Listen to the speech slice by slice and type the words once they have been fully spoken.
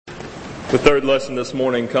The third lesson this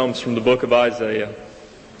morning comes from the book of Isaiah.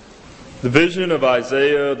 The vision of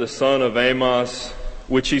Isaiah, the son of Amos,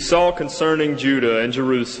 which he saw concerning Judah and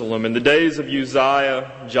Jerusalem in the days of Uzziah,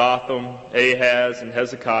 Jotham, Ahaz, and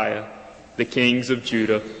Hezekiah, the kings of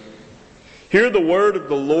Judah. Hear the word of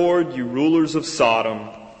the Lord, you rulers of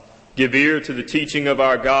Sodom. Give ear to the teaching of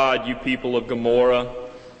our God, you people of Gomorrah.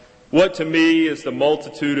 What to me is the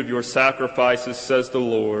multitude of your sacrifices, says the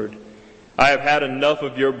Lord. I have had enough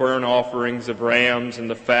of your burnt offerings of rams and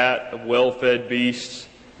the fat of well-fed beasts.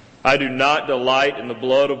 I do not delight in the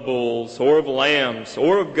blood of bulls or of lambs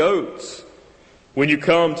or of goats. When you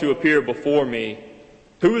come to appear before me,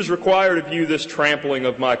 who has required of you this trampling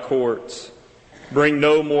of my courts? Bring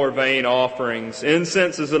no more vain offerings.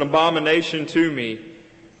 Incense is an abomination to me.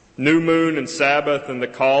 New moon and Sabbath and the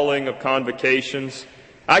calling of convocations.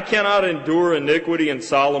 I cannot endure iniquity and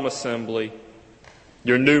solemn assembly.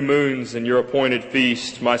 Your new moons and your appointed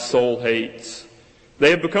feasts my soul hates. They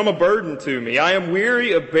have become a burden to me. I am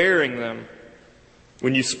weary of bearing them.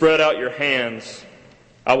 When you spread out your hands,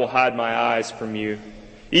 I will hide my eyes from you.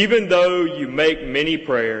 Even though you make many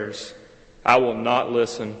prayers, I will not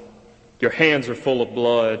listen. Your hands are full of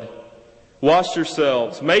blood. Wash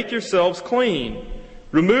yourselves, make yourselves clean.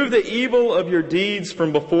 Remove the evil of your deeds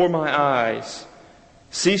from before my eyes.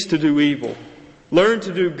 Cease to do evil. Learn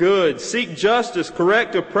to do good. Seek justice.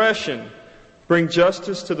 Correct oppression. Bring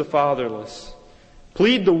justice to the fatherless.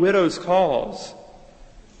 Plead the widow's cause.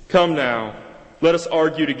 Come now, let us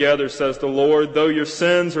argue together, says the Lord. Though your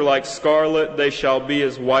sins are like scarlet, they shall be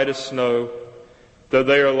as white as snow. Though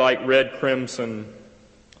they are like red crimson,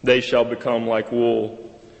 they shall become like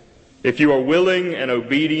wool. If you are willing and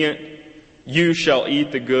obedient, you shall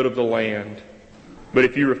eat the good of the land. But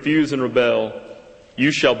if you refuse and rebel,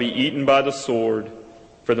 you shall be eaten by the sword,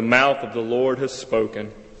 for the mouth of the Lord has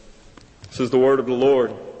spoken. This is the word of the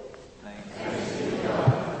Lord.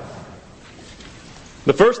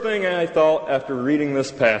 The first thing I thought after reading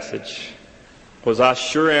this passage was, I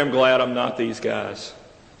sure am glad I'm not these guys.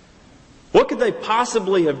 What could they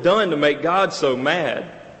possibly have done to make God so mad?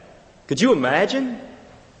 Could you imagine?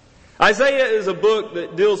 Isaiah is a book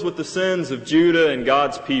that deals with the sins of Judah and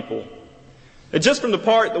God's people. And just from the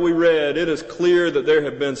part that we read, it is clear that there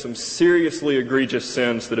have been some seriously egregious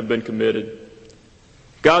sins that have been committed.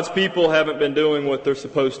 God's people haven't been doing what they're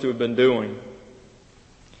supposed to have been doing.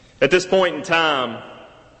 At this point in time,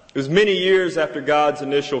 it was many years after God's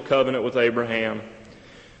initial covenant with Abraham.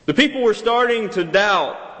 The people were starting to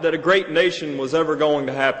doubt that a great nation was ever going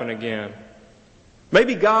to happen again.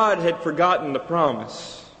 Maybe God had forgotten the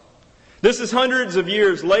promise. This is hundreds of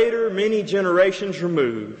years later, many generations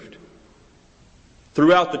removed.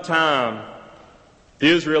 Throughout the time, the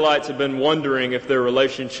Israelites had been wondering if their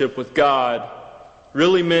relationship with God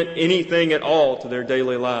really meant anything at all to their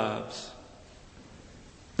daily lives.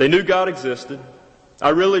 They knew God existed. I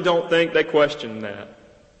really don't think they questioned that.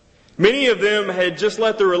 Many of them had just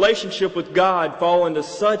let their relationship with God fall into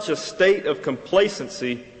such a state of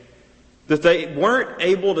complacency that they weren't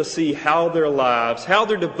able to see how their lives, how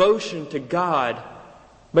their devotion to God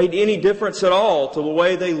made any difference at all to the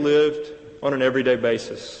way they lived on an everyday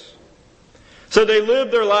basis. So they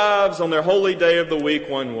lived their lives on their holy day of the week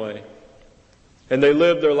one way, and they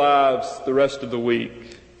lived their lives the rest of the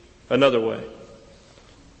week another way.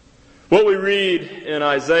 What we read in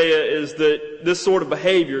Isaiah is that this sort of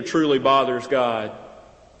behavior truly bothers God.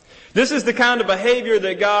 This is the kind of behavior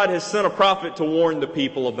that God has sent a prophet to warn the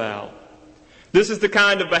people about. This is the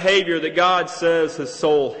kind of behavior that God says his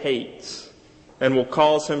soul hates and will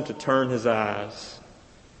cause him to turn his eyes.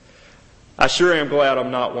 I sure am glad I'm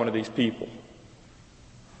not one of these people.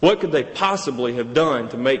 What could they possibly have done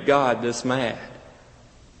to make God this mad?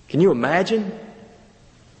 Can you imagine?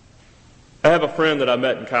 I have a friend that I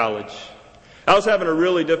met in college. I was having a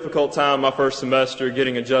really difficult time my first semester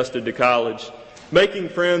getting adjusted to college. Making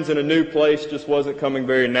friends in a new place just wasn't coming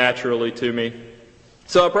very naturally to me.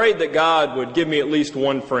 So I prayed that God would give me at least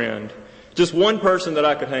one friend. Just one person that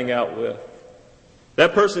I could hang out with.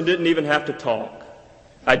 That person didn't even have to talk.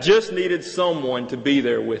 I just needed someone to be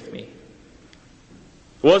there with me.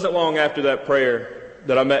 It wasn't long after that prayer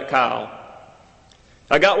that I met Kyle.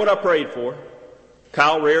 I got what I prayed for.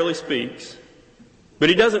 Kyle rarely speaks, but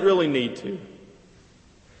he doesn't really need to.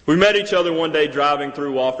 We met each other one day driving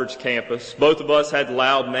through Wofford's campus. Both of us had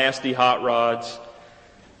loud, nasty hot rods.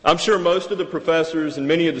 I'm sure most of the professors and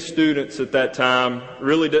many of the students at that time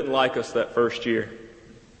really didn't like us that first year.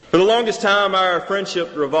 For the longest time, our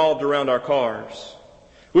friendship revolved around our cars.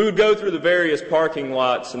 We would go through the various parking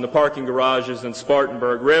lots and the parking garages in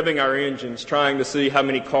Spartanburg, revving our engines, trying to see how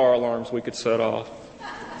many car alarms we could set off.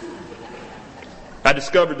 I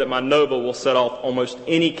discovered that my Nova will set off almost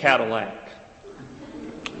any Cadillac.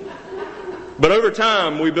 But over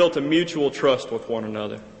time, we built a mutual trust with one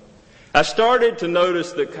another. I started to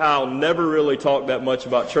notice that Kyle never really talked that much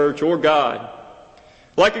about church or God.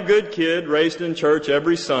 Like a good kid raised in church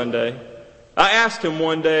every Sunday, I asked him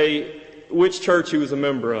one day which church he was a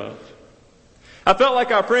member of. I felt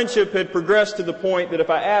like our friendship had progressed to the point that if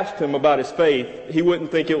I asked him about his faith, he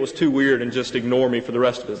wouldn't think it was too weird and just ignore me for the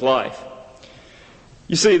rest of his life.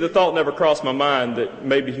 You see, the thought never crossed my mind that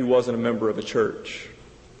maybe he wasn't a member of a church.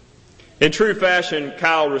 In true fashion,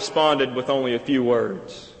 Kyle responded with only a few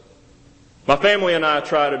words. My family and I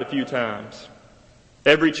tried it a few times.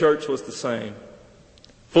 Every church was the same,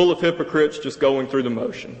 full of hypocrites just going through the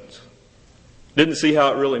motions. Didn't see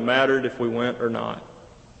how it really mattered if we went or not.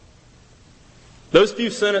 Those few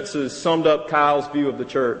sentences summed up Kyle's view of the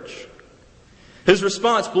church. His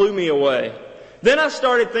response blew me away. Then I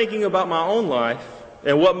started thinking about my own life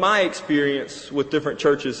and what my experience with different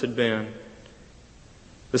churches had been.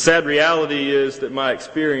 The sad reality is that my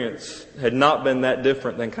experience had not been that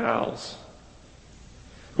different than Kyle's.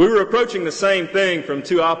 We were approaching the same thing from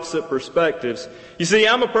two opposite perspectives. You see,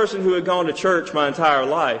 I'm a person who had gone to church my entire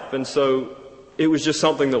life, and so it was just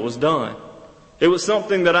something that was done. It was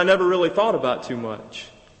something that I never really thought about too much.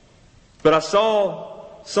 But I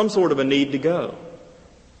saw some sort of a need to go.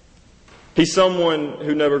 He's someone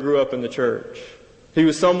who never grew up in the church. He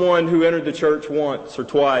was someone who entered the church once or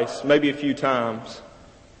twice, maybe a few times,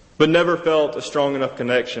 but never felt a strong enough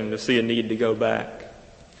connection to see a need to go back.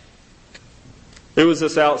 It was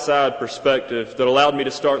this outside perspective that allowed me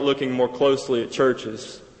to start looking more closely at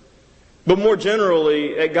churches, but more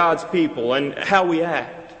generally at God's people and how we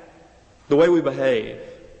act, the way we behave.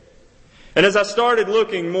 And as I started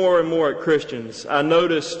looking more and more at Christians, I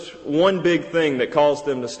noticed one big thing that caused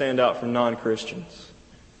them to stand out from non-Christians.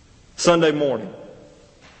 Sunday morning.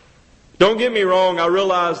 Don't get me wrong, I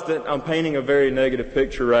realize that I'm painting a very negative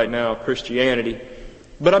picture right now of Christianity,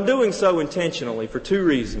 but I'm doing so intentionally for two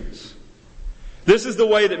reasons. This is the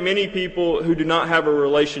way that many people who do not have a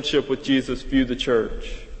relationship with Jesus view the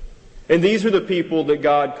church. And these are the people that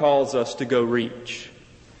God calls us to go reach.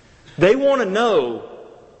 They want to know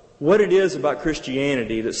what it is about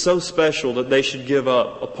Christianity that's so special that they should give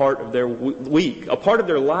up a part of their week, a part of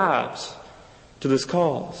their lives to this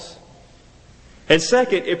cause. And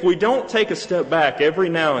second, if we don't take a step back every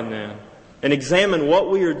now and then and examine what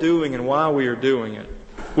we are doing and why we are doing it,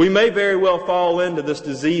 we may very well fall into this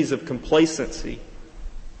disease of complacency.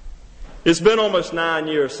 It's been almost 9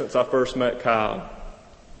 years since I first met Kyle.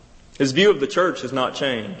 His view of the church has not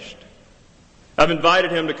changed. I've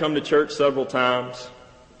invited him to come to church several times.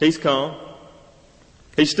 He's come.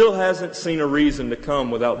 He still hasn't seen a reason to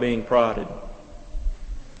come without being prodded.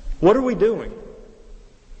 What are we doing?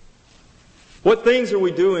 What things are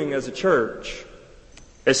we doing as a church,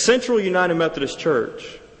 as Central United Methodist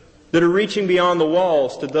Church, that are reaching beyond the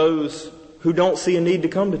walls to those who don't see a need to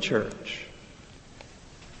come to church?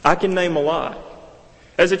 I can name a lot.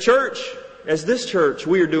 As a church, as this church,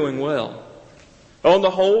 we are doing well. On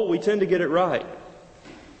the whole, we tend to get it right.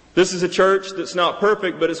 This is a church that's not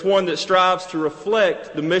perfect, but it's one that strives to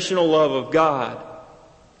reflect the missional love of God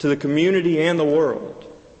to the community and the world.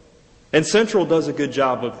 And Central does a good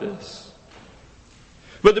job of this.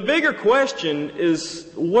 But the bigger question is,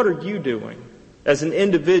 what are you doing as an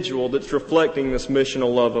individual that's reflecting this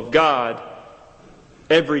missional love of God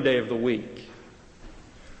every day of the week?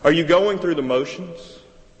 Are you going through the motions?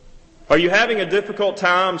 Are you having a difficult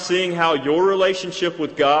time seeing how your relationship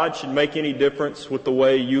with God should make any difference with the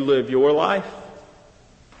way you live your life?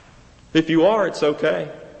 If you are, it's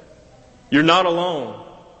okay. You're not alone.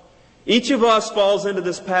 Each of us falls into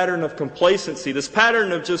this pattern of complacency, this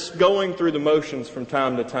pattern of just going through the motions from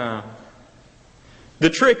time to time. The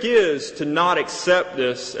trick is to not accept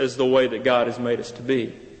this as the way that God has made us to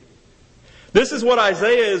be. This is what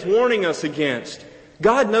Isaiah is warning us against.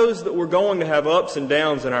 God knows that we're going to have ups and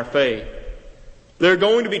downs in our faith. There are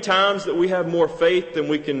going to be times that we have more faith than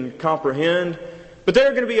we can comprehend, but there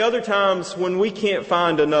are going to be other times when we can't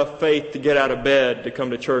find enough faith to get out of bed to come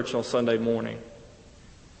to church on Sunday morning.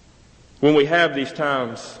 When we have these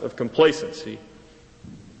times of complacency,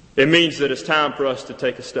 it means that it's time for us to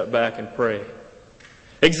take a step back and pray.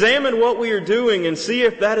 Examine what we are doing and see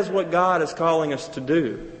if that is what God is calling us to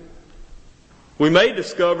do. We may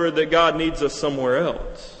discover that God needs us somewhere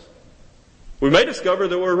else. We may discover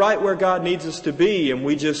that we're right where God needs us to be and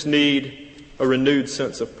we just need a renewed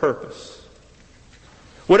sense of purpose.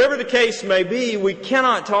 Whatever the case may be, we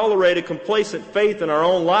cannot tolerate a complacent faith in our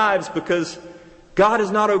own lives because God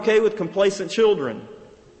is not okay with complacent children.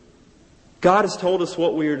 God has told us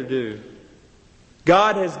what we are to do.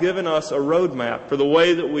 God has given us a roadmap for the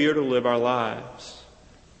way that we are to live our lives.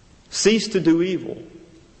 Cease to do evil.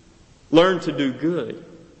 Learn to do good.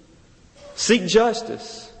 Seek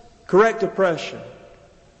justice. Correct oppression.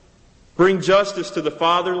 Bring justice to the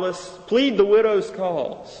fatherless. Plead the widow's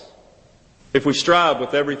cause. If we strive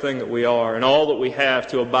with everything that we are and all that we have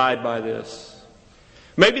to abide by this,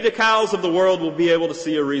 maybe the cows of the world will be able to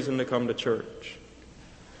see a reason to come to church.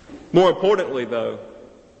 More importantly, though,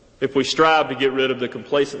 if we strive to get rid of the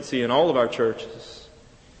complacency in all of our churches,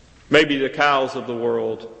 maybe the cows of the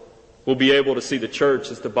world will be able to see the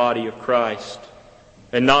church as the body of Christ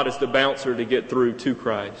and not as the bouncer to get through to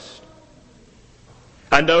Christ.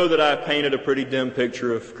 I know that I've painted a pretty dim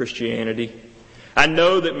picture of Christianity. I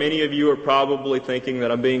know that many of you are probably thinking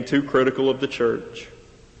that I'm being too critical of the church.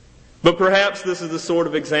 But perhaps this is the sort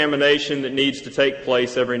of examination that needs to take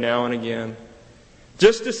place every now and again,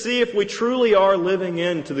 just to see if we truly are living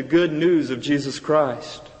into the good news of Jesus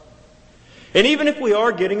Christ. And even if we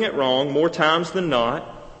are getting it wrong more times than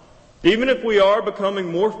not, even if we are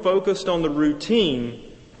becoming more focused on the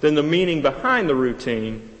routine than the meaning behind the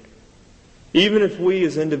routine, even if we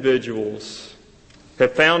as individuals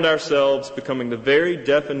have found ourselves becoming the very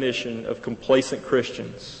definition of complacent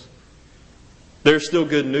Christians, there's still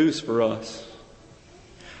good news for us.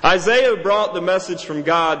 Isaiah brought the message from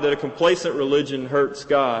God that a complacent religion hurts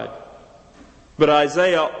God. But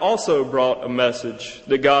Isaiah also brought a message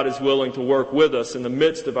that God is willing to work with us in the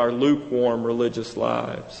midst of our lukewarm religious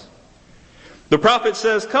lives. The prophet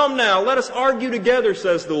says, "Come now, let us argue together,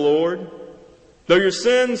 says the Lord. Though your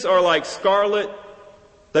sins are like scarlet,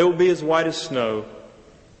 they will be as white as snow.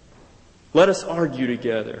 Let us argue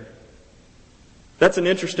together." That's an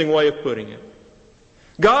interesting way of putting it.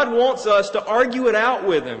 God wants us to argue it out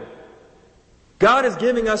with Him. God is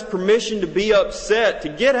giving us permission to be upset, to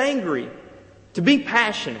get angry, to be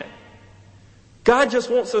passionate. God just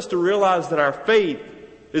wants us to realize that our faith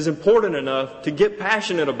is important enough to get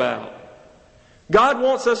passionate about. God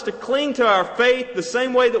wants us to cling to our faith the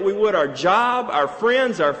same way that we would our job, our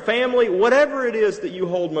friends, our family, whatever it is that you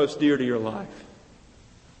hold most dear to your life.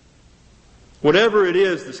 Whatever it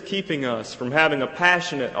is that's keeping us from having a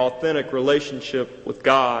passionate, authentic relationship with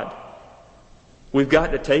God, we've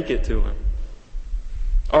got to take it to Him.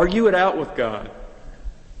 Argue it out with God.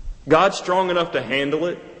 God's strong enough to handle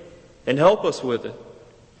it and help us with it.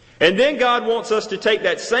 And then God wants us to take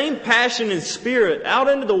that same passion and spirit out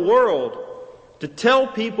into the world to tell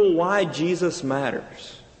people why Jesus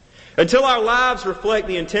matters. Until our lives reflect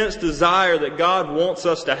the intense desire that God wants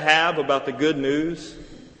us to have about the good news,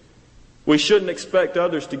 we shouldn't expect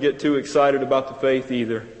others to get too excited about the faith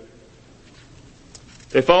either.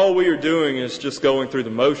 If all we are doing is just going through the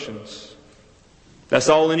motions, that's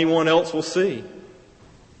all anyone else will see.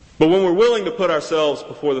 But when we're willing to put ourselves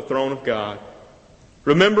before the throne of God,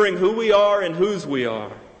 remembering who we are and whose we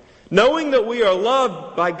are, knowing that we are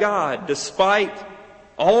loved by God despite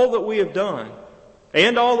all that we have done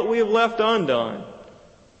and all that we have left undone,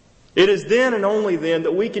 it is then and only then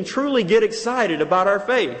that we can truly get excited about our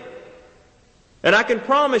faith. And I can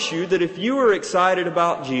promise you that if you are excited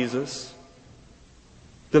about Jesus,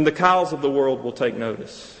 then the cows of the world will take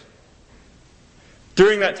notice.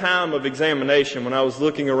 During that time of examination, when I was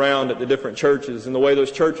looking around at the different churches and the way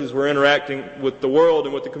those churches were interacting with the world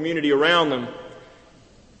and with the community around them,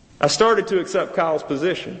 I started to accept Kyle's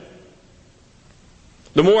position.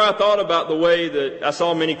 The more I thought about the way that I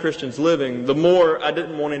saw many Christians living, the more I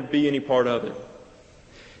didn't want to be any part of it.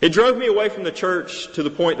 It drove me away from the church to the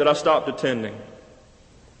point that I stopped attending.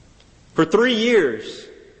 For 3 years,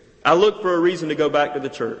 I looked for a reason to go back to the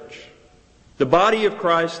church, the body of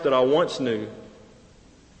Christ that I once knew,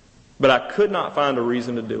 but I could not find a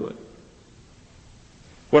reason to do it.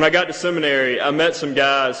 When I got to seminary, I met some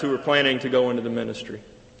guys who were planning to go into the ministry.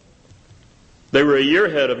 They were a year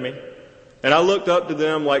ahead of me, and I looked up to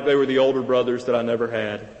them like they were the older brothers that I never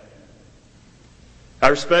had. I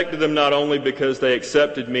respected them not only because they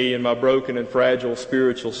accepted me in my broken and fragile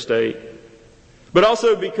spiritual state, but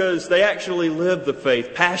also because they actually lived the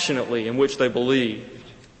faith passionately in which they believed.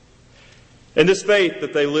 And this faith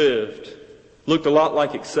that they lived looked a lot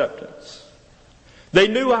like acceptance. They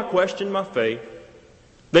knew I questioned my faith.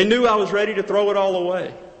 They knew I was ready to throw it all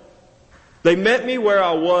away. They met me where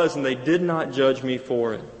I was and they did not judge me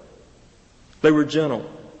for it. They were gentle.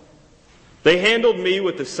 They handled me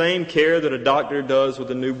with the same care that a doctor does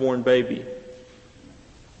with a newborn baby.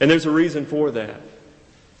 And there's a reason for that.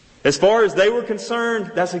 As far as they were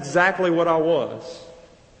concerned, that's exactly what I was.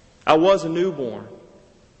 I was a newborn.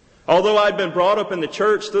 Although I'd been brought up in the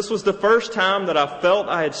church, this was the first time that I felt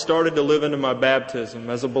I had started to live into my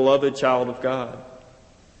baptism as a beloved child of God.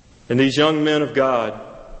 And these young men of God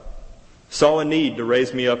saw a need to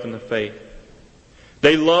raise me up in the faith.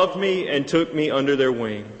 They loved me and took me under their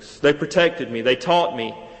wings. They protected me. They taught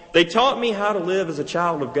me. They taught me how to live as a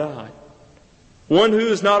child of God. One who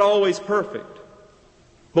is not always perfect,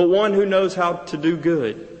 but one who knows how to do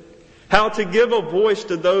good. How to give a voice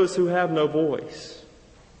to those who have no voice.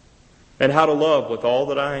 And how to love with all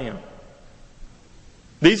that I am.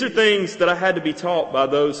 These are things that I had to be taught by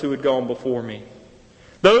those who had gone before me.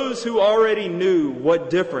 Those who already knew what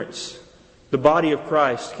difference the body of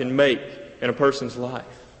Christ can make in a person's life.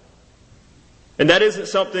 And that isn't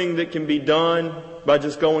something that can be done by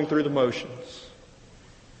just going through the motions.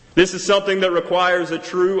 This is something that requires a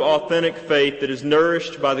true, authentic faith that is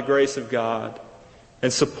nourished by the grace of God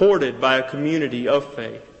and supported by a community of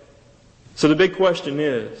faith. So the big question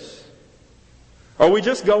is, are we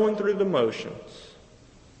just going through the motions?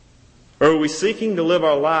 Or are we seeking to live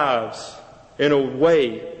our lives in a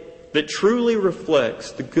way that truly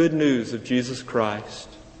reflects the good news of Jesus Christ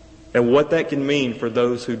and what that can mean for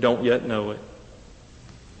those who don't yet know it?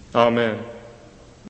 Amen.